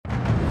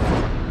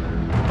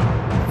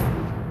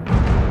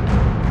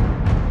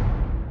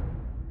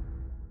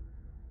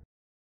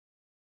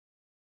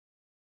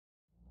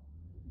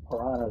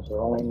Piranhas are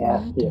only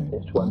nasty if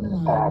they swim in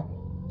a pack.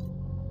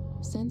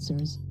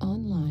 Sensors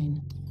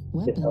online.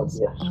 Weapons It'll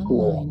be a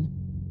school. online.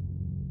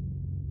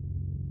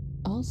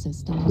 All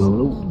systems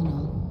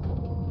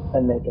nominal.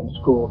 And they can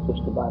school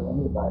just about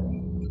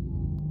anybody.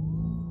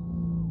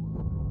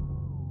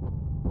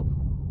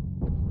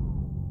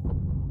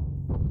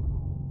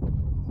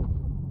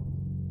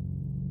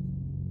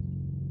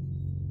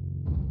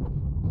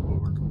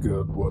 Lord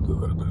God, what did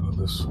I do to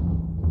this?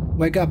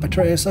 Wake up,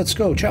 Petreus. Let's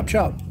go. Chop,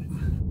 chop.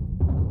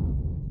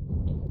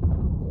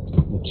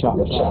 Chop,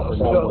 chop,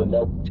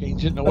 chop.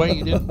 Change it in a way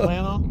you didn't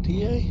plan on,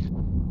 TA?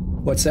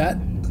 What's that?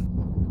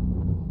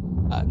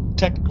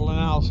 Technical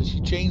analysis.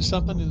 You changed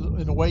something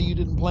in a way you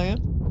didn't plan?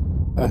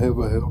 I have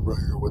a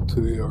Hellbringer with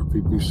 2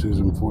 ARPPCs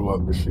and 4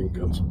 light machine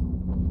guns.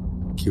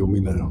 Kill me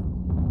now.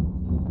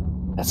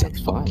 That sounds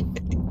fine.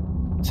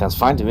 Sounds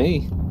fine to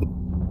me.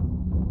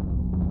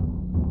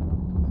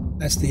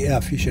 That's the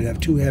F. You should have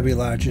 2 heavy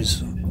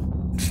larges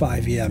and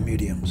 5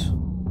 mediums.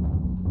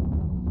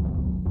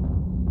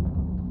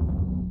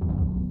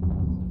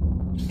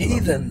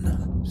 Heathen.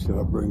 Should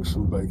I bring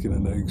some bacon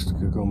and eggs to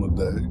cook on the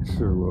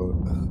dash, or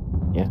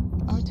what? Yeah.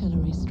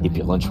 Artillery strike. Keep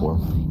your lunch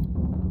warm.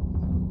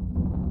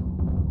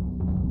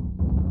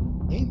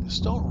 Hey, the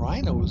Stone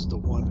Rhino is the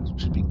one that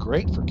should be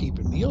great for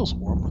keeping meals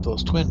warm with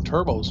those twin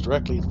turbos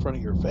directly in front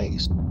of your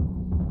face.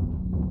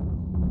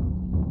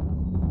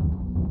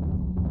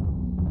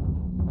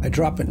 I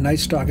dropped at Night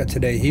Stalker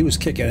today. He was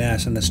kicking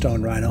ass in the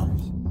Stone Rhino.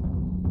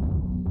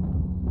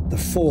 The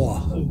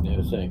 4.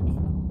 No thanks.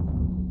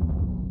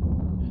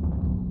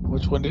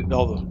 Which one did?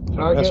 Oh, the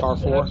Target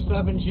SR4?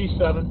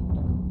 F7G7.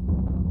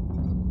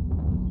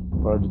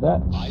 Roger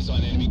that. Eyes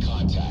on enemy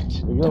contact.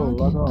 Here we go.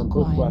 Lock on.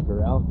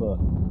 Bushwhacker Alpha.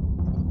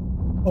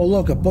 Oh,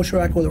 look, a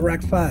bushwhacker with a rack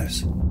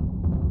 5s.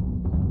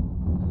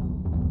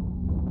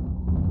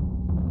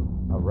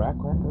 A rack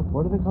whacker?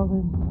 What do they call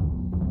them?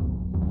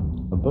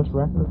 A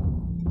bushwhacker?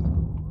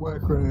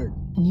 Whack rack.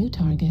 New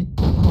target.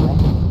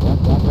 Rack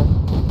whacker?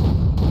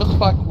 Looks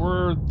like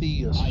we're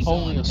the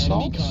only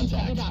assaults.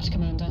 Copy that,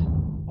 Commander.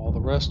 All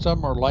the rest of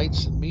them are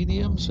lights and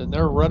mediums, and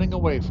they're running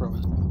away from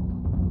us.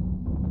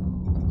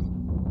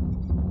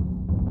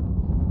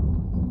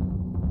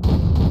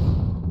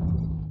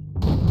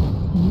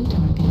 New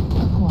target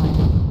acquired.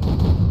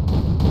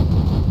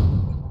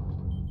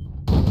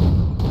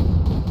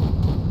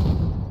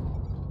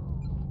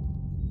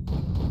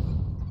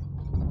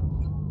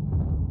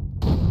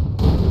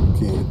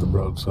 Can't hit the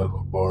broadside of a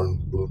barn.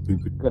 Little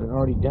peepee. Got an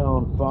already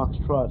down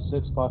Foxtrot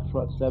 6,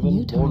 Foxtrot 7.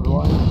 New target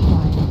borderline.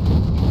 acquired.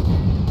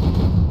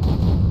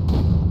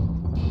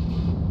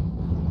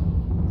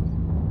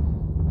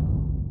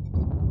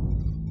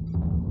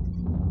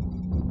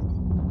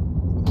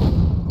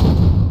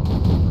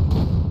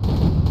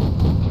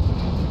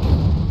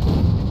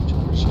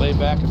 Lay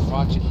back and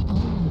watch it.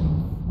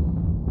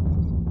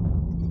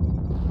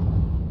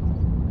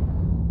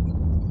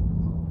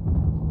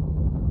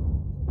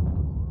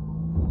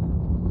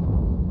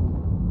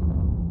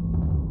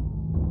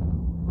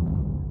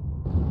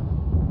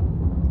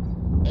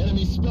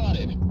 Enemy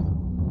spotted.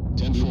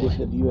 10-4.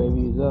 The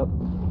UAV is up.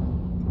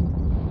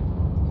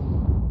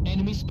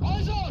 Enemy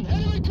eyes on!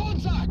 Enemy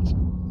contact!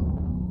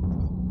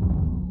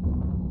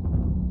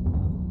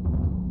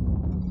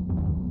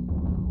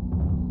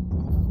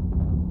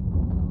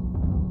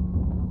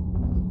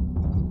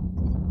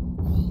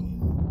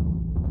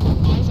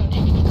 Eyes on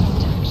enemy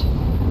contact.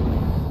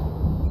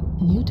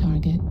 New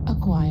target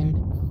acquired.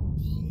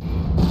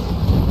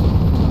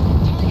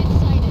 Target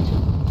sighted.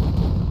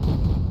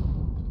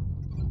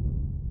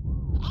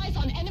 Eyes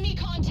on enemy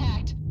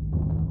contact.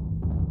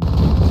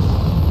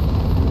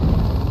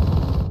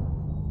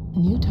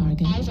 New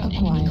target Eyes on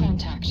enemy acquired.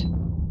 contact.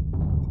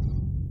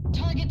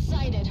 Target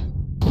sighted.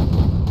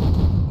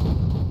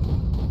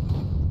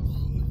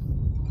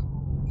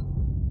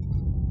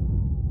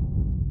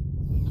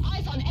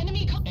 Eyes on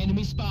enemy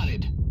Enemy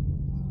spotted.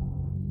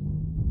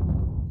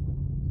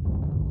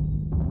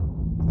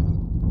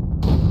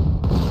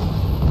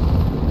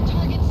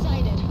 Target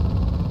sighted.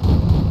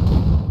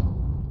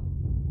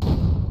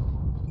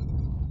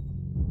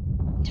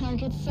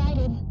 Target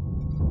sighted.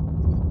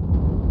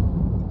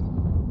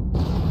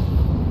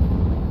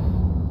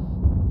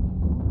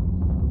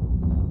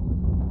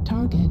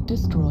 Target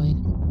destroyed.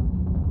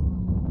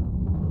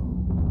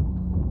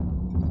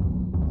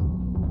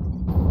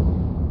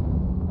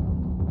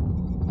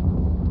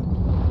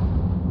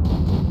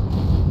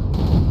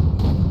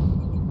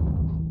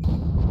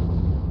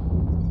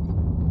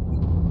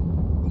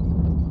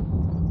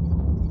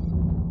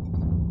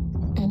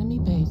 Enemy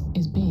base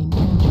is being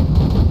captured.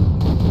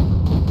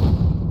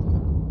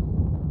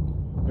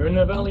 You're in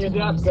the Valley of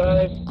Death,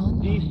 guys.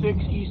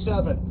 D6,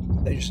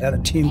 E7. They just had a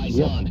team. Eyes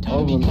on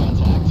all of enemy them.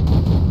 contact.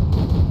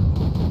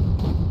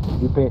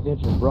 You pay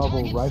attention, Bravo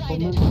Target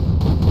Rifleman.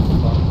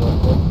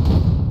 sighted.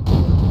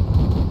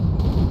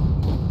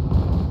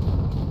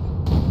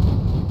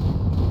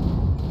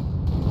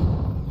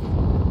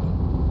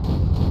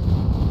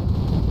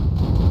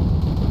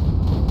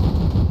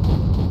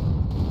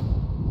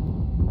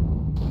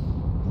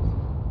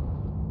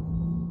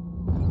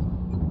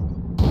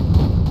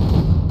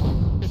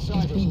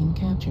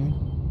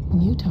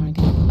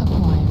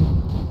 acquired.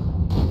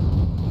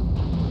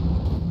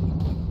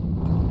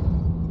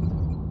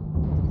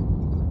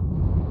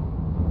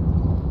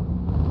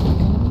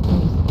 Enemy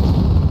base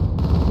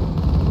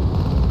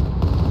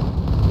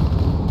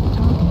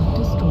target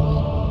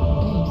destroyed.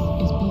 Base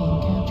is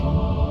being captured.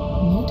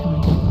 New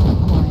target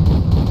acquired.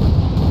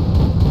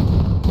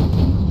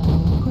 Heat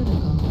level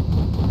critical.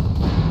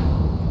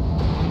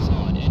 Eyes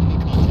on enemy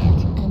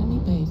contact. Enemy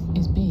base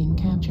is being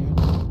captured.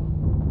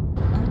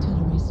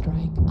 Artillery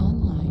strike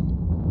online.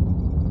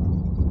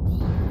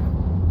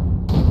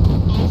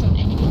 Eyes on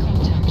enemy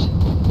contact.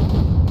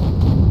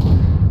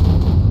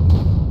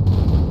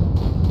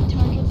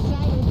 Target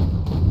sighted.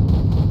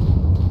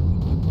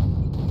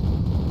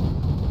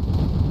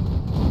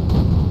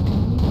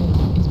 Enemy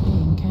base is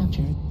being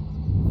captured.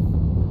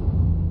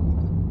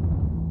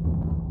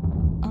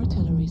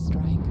 Artillery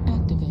strike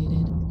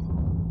activated.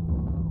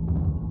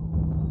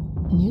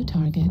 New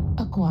target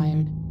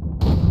acquired.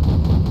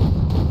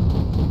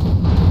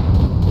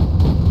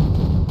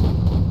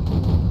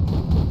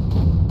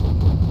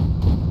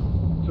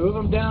 Two of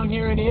them down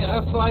here in the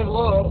F5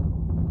 low.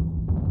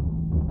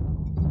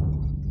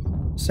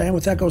 Same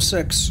with Echo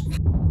 6.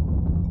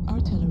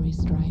 Artillery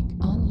strike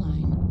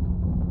online.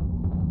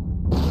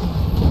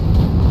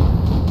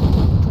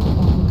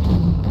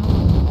 Autocannon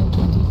active at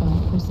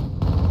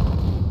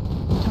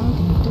 25%.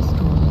 Target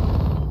destroyed.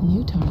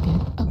 New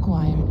target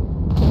acquired.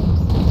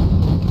 Base is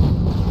being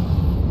captured.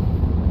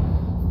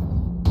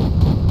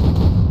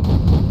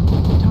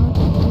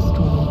 Target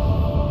destroyed.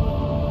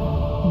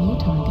 New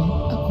target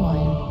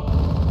acquired.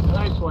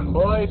 Nice one,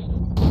 boys.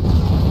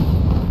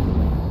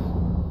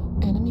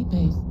 Enemy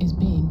base is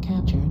being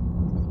captured.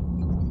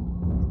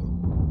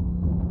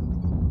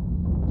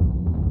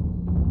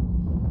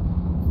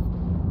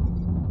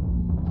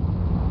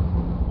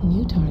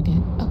 New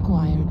target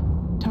acquired.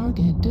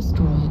 Target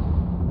destroyed.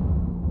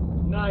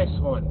 Nice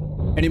one.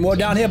 Any more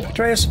down here,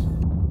 Petreus?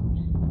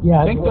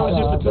 Yeah, I think that was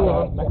just the two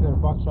of them. Back there,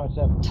 Foxtrot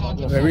 7.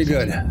 Target Very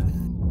good.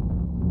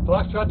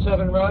 Foxtrot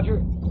 7,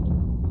 roger.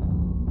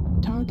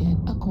 Target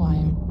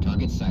acquired.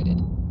 Target sighted.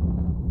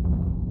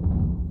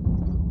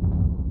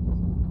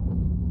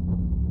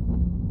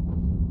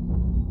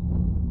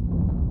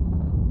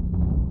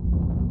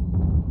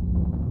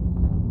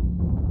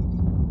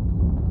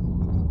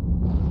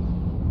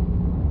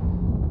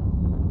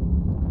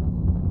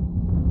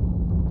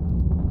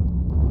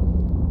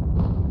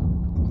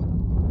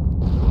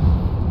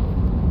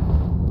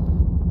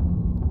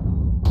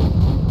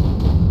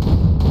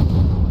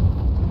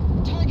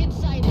 Target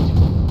sighted.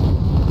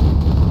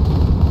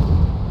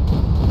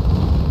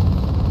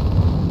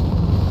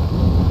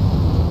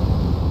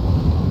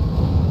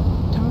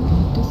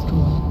 Target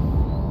destroyed.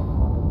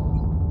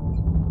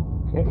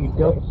 Okay, you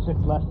Delta 6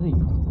 last Z.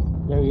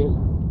 There he is.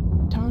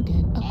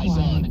 Target Eyes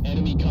acquired. on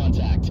enemy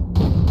contact.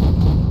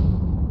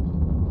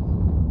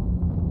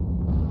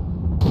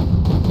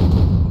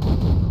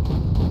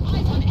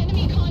 Eyes on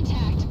enemy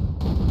contact.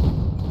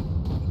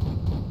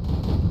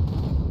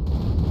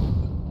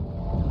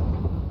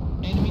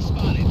 Enemy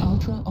spotted.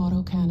 Ultra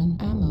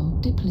autocannon ammo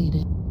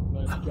depleted.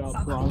 Nice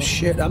job, Toronto.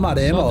 Shit, I'm out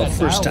of ammo That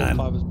first dial time.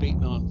 I was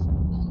beating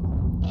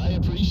on. I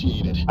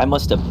appreciate it. I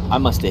must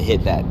have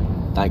hit that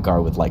night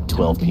guard with like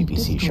 12 Target PPC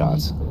destroyed.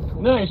 shots.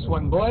 Nice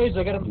one, boys.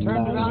 I got him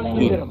turned around and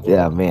hit him.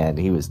 Yeah, man,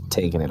 he was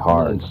taking it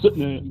hard. Sitting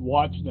there and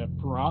watching that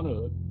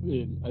piranha,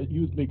 and he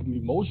was making me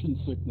motion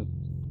sickness.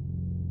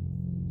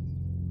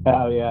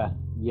 Oh, yeah.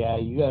 Yeah,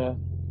 you gotta...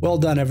 Well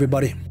done,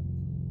 everybody.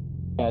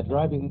 Yeah,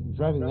 driving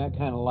that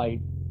kind of light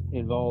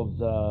involves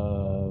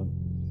some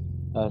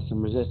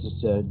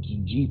resistance to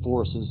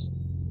G-forces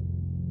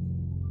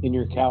in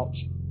your couch.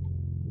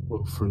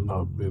 Well, for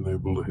not being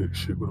able to hit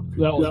shit with a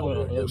That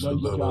was I guess a I've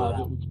nice done job.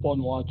 that. It was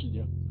fun watching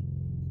you.